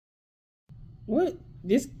What?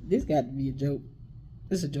 This got to be a joke.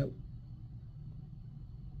 It's a joke.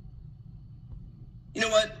 You know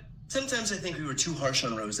what? Sometimes I think we were too harsh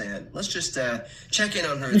on Roseanne. Let's just check in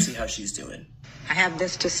on her and see how she's doing. I have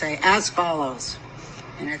this to say as follows.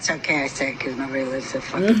 And it's okay I say it because nobody lives a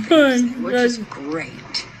fucking thing, which is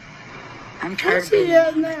great. I'm tired of being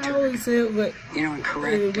I always say it, but you know,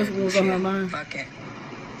 incorrect. What was on her mind? Fuck it.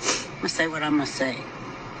 I'm gonna say what I'm gonna say.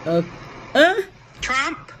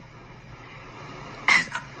 Trump,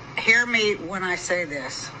 hear me when I say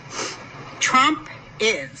this. Trump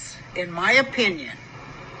is, in my opinion,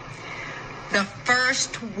 the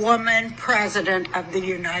first woman president of the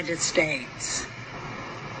United States.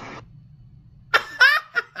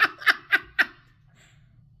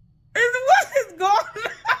 What is going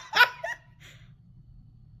on?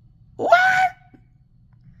 What?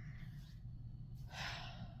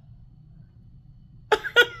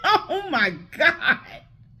 Oh my God.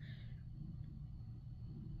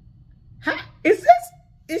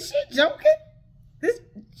 Is she joking?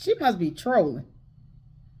 She must be trolling.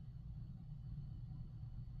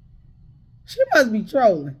 She must be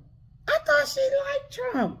trolling. I thought she liked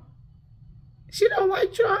Trump. She don't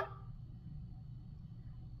like Trump?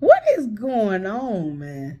 What is going on,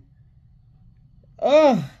 man?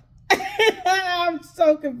 Oh, I'm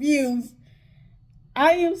so confused.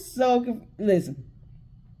 I am so confused. Listen,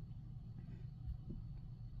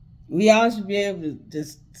 we all should be able to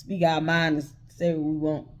just speak our mind and say what we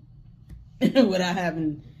want without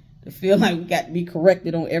having to feel like we got to be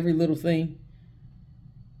corrected on every little thing.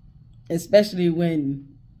 Especially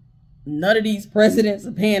when none of these presidents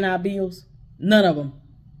are paying our bills. None of them.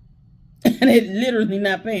 And they're literally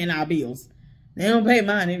not paying our bills. They don't pay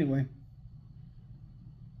mine anyway.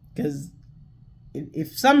 Because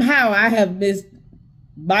if somehow I have missed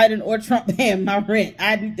Biden or Trump paying my rent,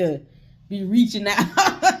 I need to be reaching out.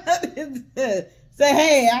 Say,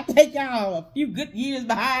 hey, I'll take y'all a few good years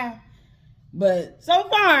behind. But so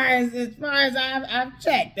far as I've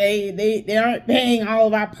checked, they aren't paying all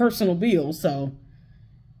of our personal bills. So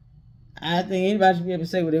I think anybody should be able to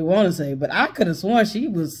say what they want to say. But I could have sworn she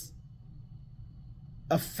was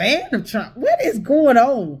a fan of Trump. What is going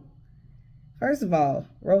on? First of all,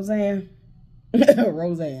 Roseanne,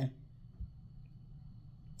 Roseanne,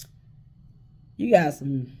 you got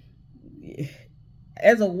some.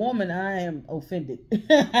 As a woman, I am offended.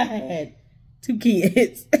 I had 2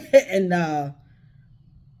 kids, and how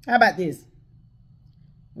about this?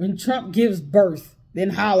 When Trump gives birth, then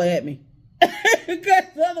holler at me, because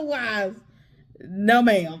otherwise, no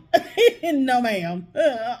ma'am, no ma'am.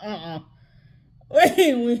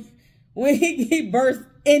 When he births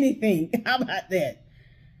anything, how about that?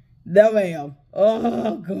 No ma'am.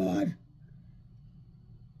 Oh God,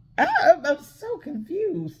 I'm so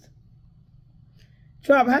confused.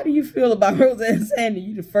 Trump, how do you feel about Roseanne saying that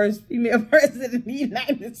you're the first female president of the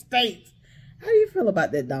United States? How do you feel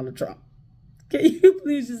about that, Donald Trump? Can you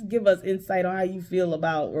please just give us insight on how you feel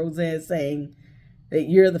about Roseanne saying that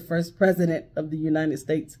you're the first president of the United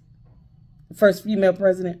States? The first female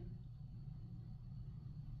president?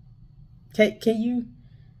 Can you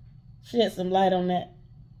shed some light on that?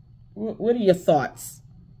 What are your thoughts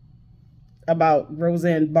about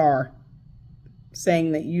Roseanne Barr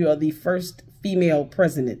saying that you are the first female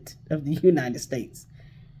president of the United States?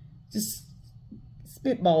 Just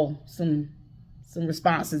spitball some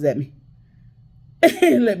responses at me.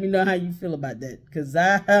 Let me know how you feel about that, because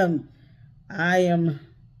I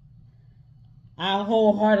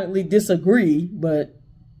wholeheartedly disagree. But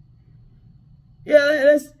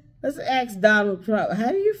yeah, let's ask Donald Trump,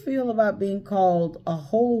 how do you feel about being called a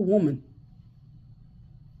whole woman?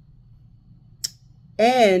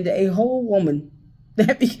 And a whole woman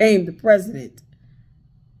that became the president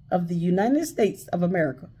of the United States of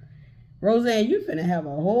America. Roseanne, you finna have a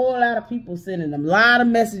whole lot of people sending them a lot of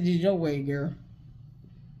messages your way, girl.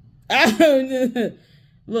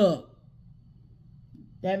 Look,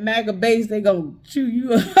 that MAGA base, they gonna chew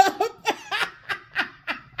you up.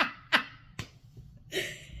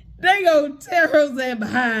 They gonna tear Roseanne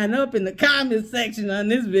behind up in the comment section on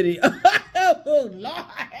this video. Oh, Lord.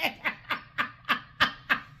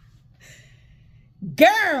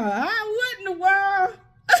 Girl, what in the world?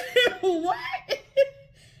 What?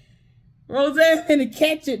 Roseanne finna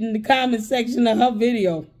catch it in the comment section of her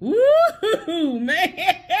video. Woo,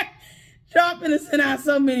 man. Trump finna send out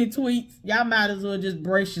so many tweets. Y'all might as well just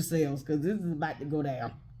brace yourselves, because this is about to go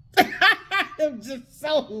down. I'm just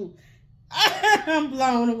so... I'm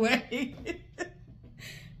blown away.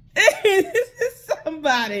 This is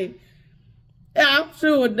somebody... I'm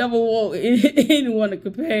sure would never want anyone to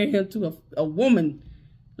compare him to a woman,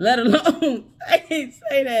 let alone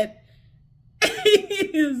say that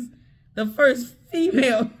is the first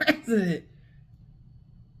female president.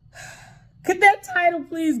 Could that title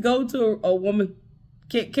please go to a woman?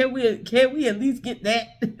 Can we at least get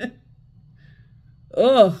that?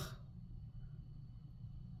 Ugh.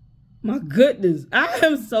 My goodness. I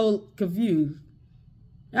am so confused.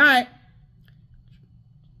 All right.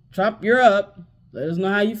 Trump, you're up. Let us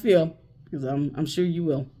know how you feel, because I'm sure you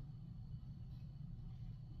will.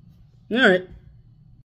 All right.